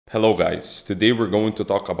Hello guys, today we're going to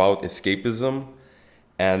talk about escapism,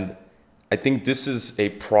 and I think this is a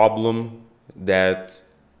problem that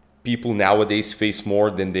people nowadays face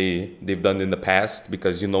more than they've done in the past,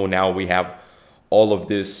 because now we have all of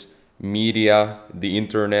this media, the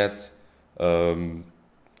internet,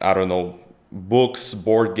 I don't know, books,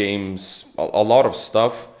 board games, a lot of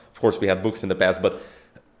stuff. Of course we had books in the past, but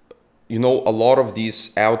a lot of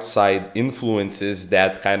these outside influences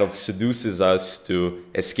that kind of seduces us to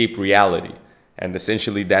escape reality. And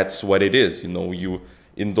essentially that's what it is. You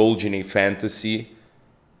indulge in a fantasy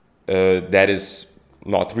that is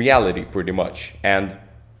not reality, pretty much. And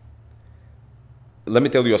let me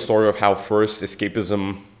tell you a story of how first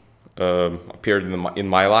escapism appeared in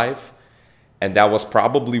my life. And that was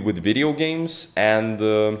probably with video games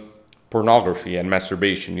and pornography and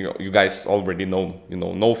masturbation. You guys already know,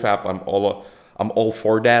 NoFap. I'm all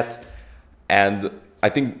for that. And I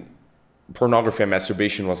think pornography and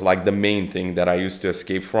masturbation was like the main thing that I used to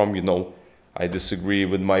escape from. I disagree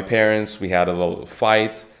with my parents. We had a little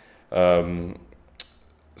fight.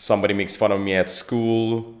 Somebody makes fun of me at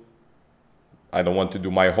school. I don't want to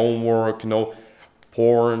do my homework.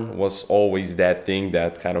 Porn was always that thing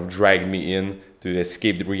that kind of dragged me in to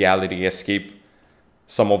escape the reality, escape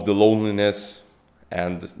some of the loneliness,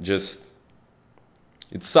 and just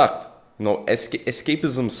it sucked.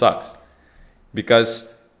 Escapism sucks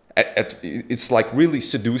because it's like really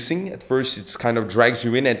seducing. At first it kind of drags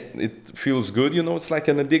you in and it feels good. It's like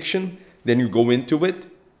an addiction. Then you go into it,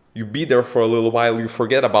 you be there for a little while, you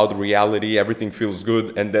forget about the reality, everything feels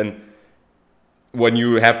good, and then when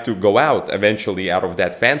you have to go out eventually out of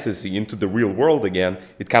that fantasy into the real world again,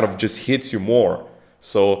 it kind of just hits you more.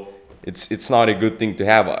 So it's not a good thing to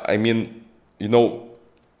have. I mean,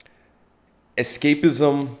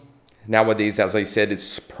 escapism nowadays, as I said,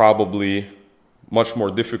 it's probably much more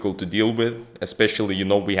difficult to deal with, especially,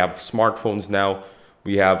 we have smartphones now,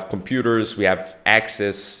 we have computers, we have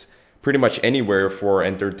access pretty much anywhere for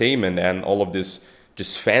entertainment and all of this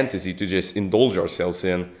just fantasy to just indulge ourselves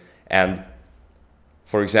in. And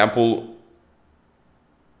for example,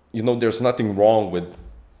 there's nothing wrong with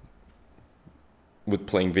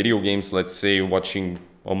playing video games, let's say watching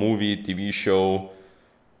a movie, TV show,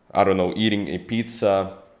 I don't know, eating a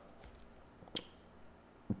pizza,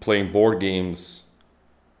 playing board games.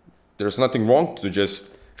 There's nothing wrong to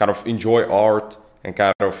just kind of enjoy art and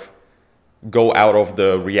kind of go out of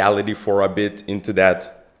the reality for a bit into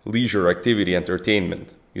that leisure activity,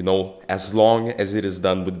 entertainment, as long as it is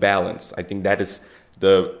done with balance. I think that is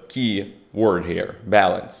the key word here,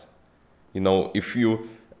 balance. If you,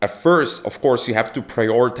 at first, of course, you have to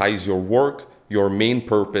prioritize your work, your main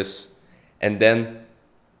purpose, and then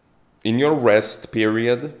in your rest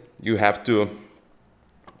period, you have to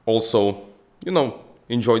also,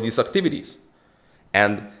 enjoy these activities.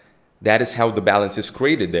 And that is how the balance is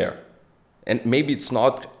created there. And maybe it's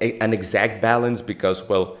not an exact balance because,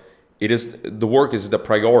 well, the work is the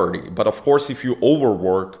priority. But of course, if you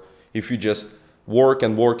overwork, if you just work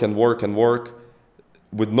and work and work and work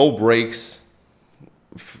with no breaks,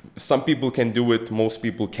 some people can do it, most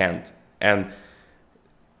people can't. And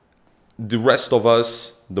the rest of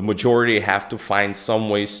us, the majority, have to find some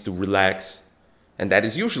ways to relax. And that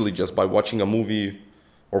is usually just by watching a movie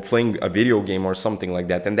or playing a video game or something like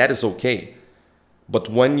that. And that is okay. But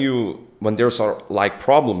when there's like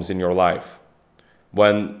problems in your life,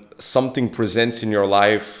 when something presents in your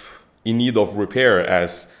life in need of repair,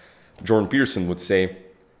 as Jordan Peterson would say,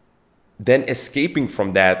 then escaping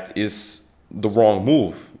from that is the wrong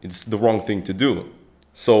move. It's the wrong thing to do.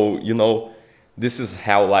 So, this is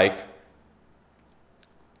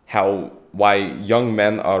why young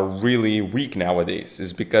men are really weak nowadays,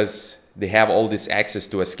 is because they have all this access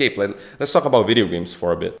to escape. Let's talk about video games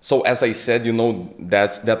for a bit. So as I said,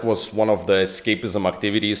 that was one of the escapism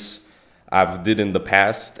activities I've did in the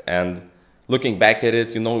past. And looking back at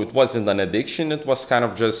it, it wasn't an addiction. It was kind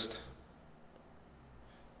of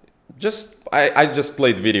I just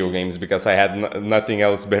played video games because I had nothing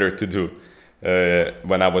else better to do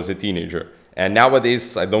when I was a teenager. And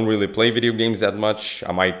nowadays, I don't really play video games that much.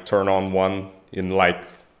 I might turn on one in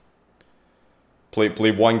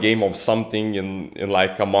play one game of something in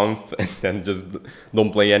like a month and then just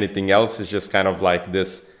don't play anything else. It's just kind of like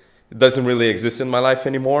this. It doesn't really exist in my life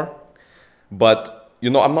anymore. But,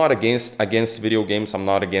 I'm not against video games. I'm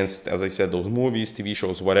not against, as I said, those movies, TV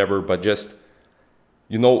shows, whatever. But just,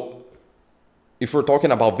 if we're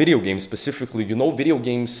talking about video games specifically, video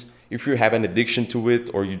games, if you have an addiction to it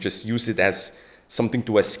or you just use it as something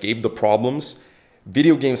to escape the problems,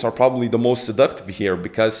 video games are probably the most seductive here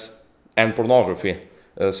and pornography,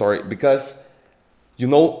 because,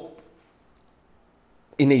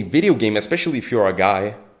 in a video game, especially if you're a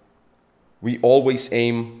guy, we always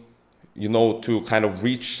aim, you know, to kind of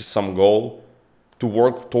reach some goal, to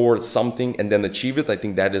work towards something and then achieve it. I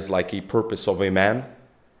think that is like a purpose of a man.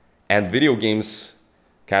 And video games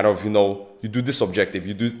kind of, you know, you do this objective,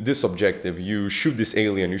 you do this objective, you shoot this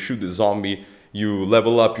alien, you shoot this zombie, you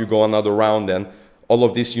level up, you go another round, and all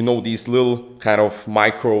of this, you know, these little kind of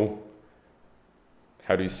micro,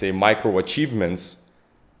 how do you say, micro achievements,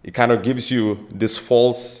 it kind of gives you this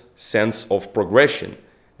false sense of progression.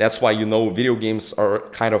 That's why, you know, video games are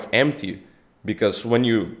kind of empty, because when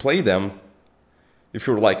you play them, if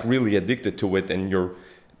you're like really addicted to it and you're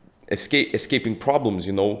escaping problems,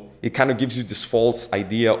 you know, it kind of gives you this false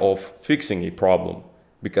idea of fixing a problem,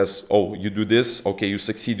 because, oh, you do this, okay, you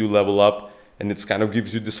succeed, you level up, and it's kind of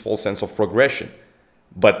gives you this false sense of progression.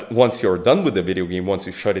 But once you're done with the video game, once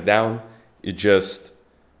you shut it down, it just,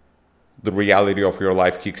 the reality of your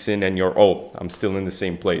life kicks in and you're, oh, I'm still in the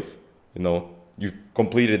same place. You know, you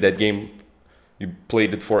completed that game, you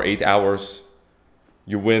played it for 8 hours,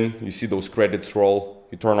 you win, you see those credits roll,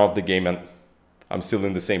 you turn off the game, and I'm still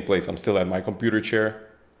in the same place. I'm still at my computer chair.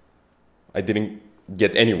 I didn't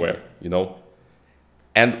get anywhere, you know?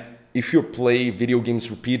 And if you play video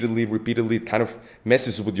games repeatedly, it kind of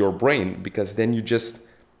messes with your brain, because then you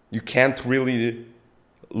can't really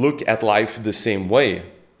look at life the same way.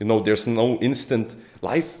 You know, there's no instant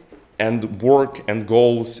life, and work and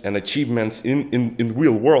goals and achievements in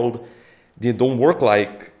real world. They don't work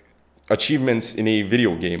like achievements in a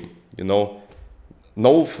video game, you know?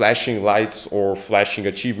 No flashing lights or flashing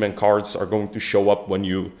achievement cards are going to show up when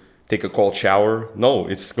you take a cold shower. No,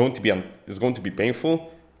 it's going to be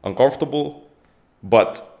painful, uncomfortable,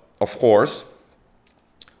 but of course,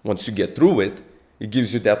 once you get through it, it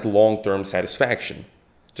gives you that long-term satisfaction.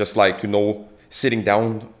 Just like, you know, sitting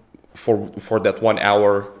down for that 1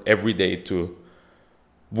 hour every day to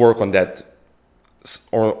work on that,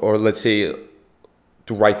 or let's say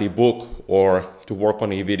to write a book or to work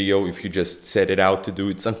on a video. If you just set it out to do,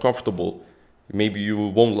 it's uncomfortable. Maybe you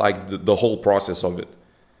won't like the whole process of it,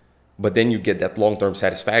 but then you get that long-term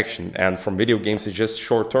satisfaction. And from video games, it's just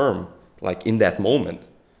short-term, like in that moment.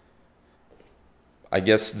 I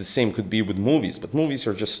guess the same could be with movies, but movies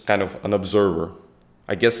are just kind of an observer.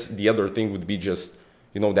 I guess the other thing would be just,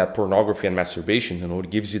 you know, that pornography and masturbation, you know, it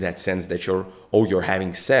gives you that sense that you're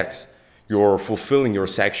having sex. You're fulfilling your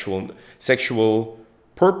sexual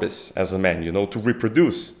purpose as a man, you know, to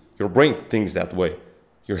reproduce. Your brain thinks that way.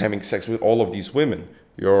 You're having sex with all of these women.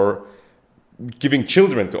 You're giving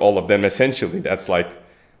children to all of them, essentially. That's like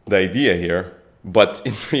the idea here. But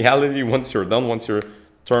in reality, once you're done, once you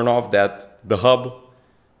turn off the hub,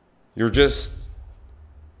 you're just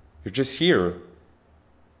here.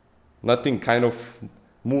 Nothing kind of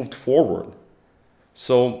moved forward.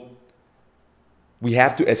 So we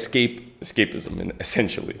have to escapism,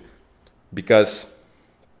 essentially, because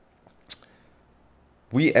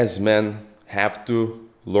we as men have to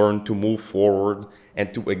learn to move forward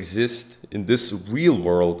and to exist in this real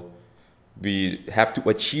world. We have to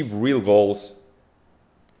achieve real goals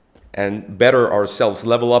and better ourselves,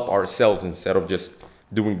 level up ourselves, instead of just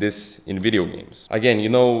doing this in video games. Again, you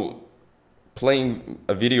know, playing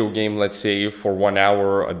a video game, let's say for 1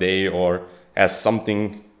 hour a day, or as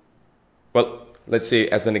something, well, let's say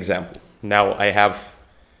as an example. Now I have,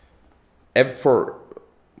 for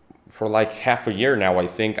like half a year now, I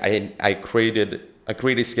think I created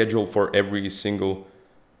a schedule for every single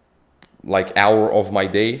like hour of my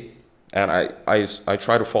day, and I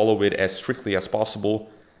try to follow it as strictly as possible.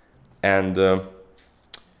 And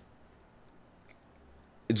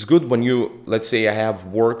it's good when you, let's say I have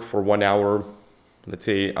work for 1 hour, let's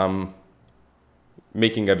say I'm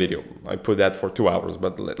making a video. I put that for 2 hours,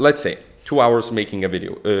 but let's say 2 hours making a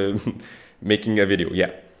video,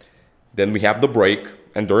 yeah. Then we have the break,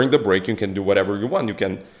 and during the break you can do whatever you want. You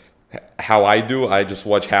can, how I do, I just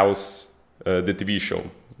watch House, the TV show.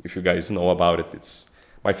 If you guys know about it, it's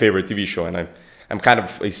my favorite TV show, and I'm kind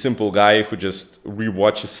of a simple guy who just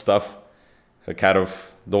rewatches stuff. I kind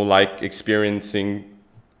of don't like experiencing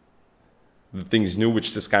the things new,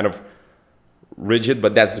 which is kind of rigid,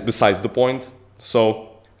 but that's besides the point.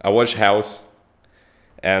 So I watch House,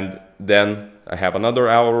 and then I have another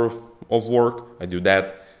hour of work. I do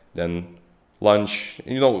that, then lunch.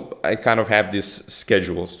 You know, I kind of have these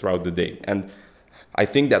schedules throughout the day, and I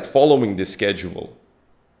think that following this schedule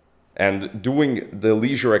and doing the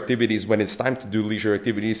leisure activities when it's time to do leisure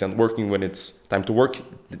activities and working when it's time to work,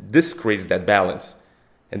 this creates that balance.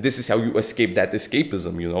 And this is how you escape that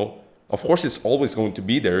escapism, you know. Of course, it's always going to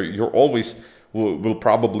be there. You're always will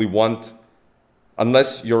probably want,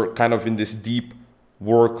 unless you're kind of in this deep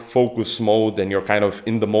work focus mode and you're kind of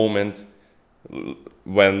in the moment.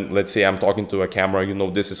 When, let's say, I'm talking to a camera, you know,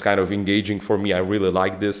 this is kind of engaging for me. I really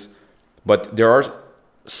like this. But there are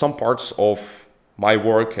some parts of my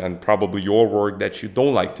work and probably your work that you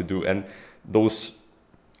don't like to do. And those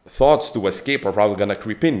thoughts to escape are probably going to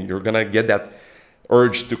creep in. You're going to get that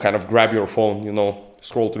urge to kind of grab your phone, you know,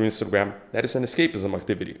 scroll through Instagram. That is an escapism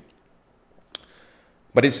activity.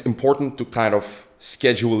 But it's important to kind of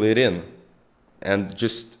schedule it in and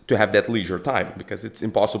just to have that leisure time, because it's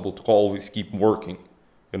impossible to always keep working,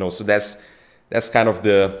 you know. So that's kind of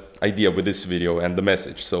the idea with this video and the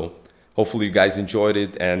message. So hopefully you guys enjoyed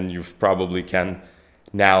it, and you probably can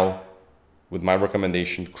now, with my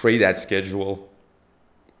recommendation, create that schedule,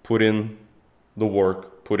 put in the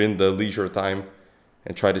work, put in the leisure time,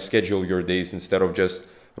 and try to schedule your days instead of just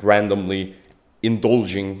randomly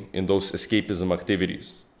indulging in those escapism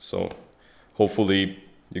activities. So hopefully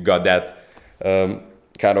you got that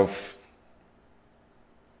kind of,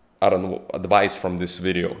 I don't know, advice from this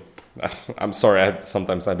video. I'm sorry,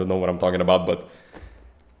 sometimes I don't know what I'm talking about, but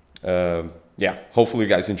yeah, hopefully you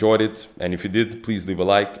guys enjoyed it. And if you did, please leave a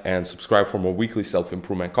like and subscribe for more weekly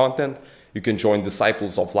self-improvement content. You can join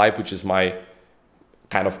Disciples of Life, which is my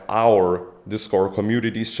kind of our Discord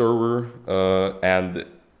community server, and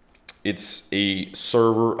it's a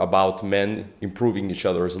server about men improving each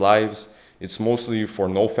other's lives. It's mostly for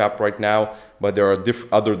NoFap right now, but there are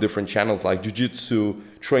other different channels like jiu-jitsu,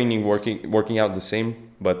 training, working out the same,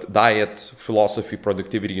 but diet, philosophy,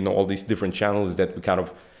 productivity, you know, all these different channels that we kind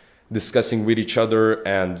of discussing with each other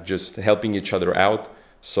and just helping each other out.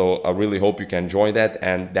 So I really hope you can join that,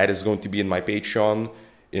 and that is going to be in my Patreon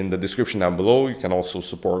in the description down below. You can also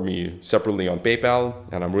support me separately on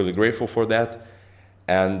PayPal, and I'm really grateful for that.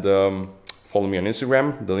 And follow me on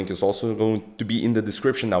Instagram. The link is also going to be in the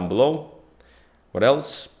description down below. What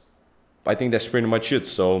else? I think that's pretty much it.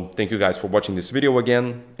 So thank you guys for watching this video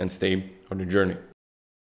again, and stay on your journey.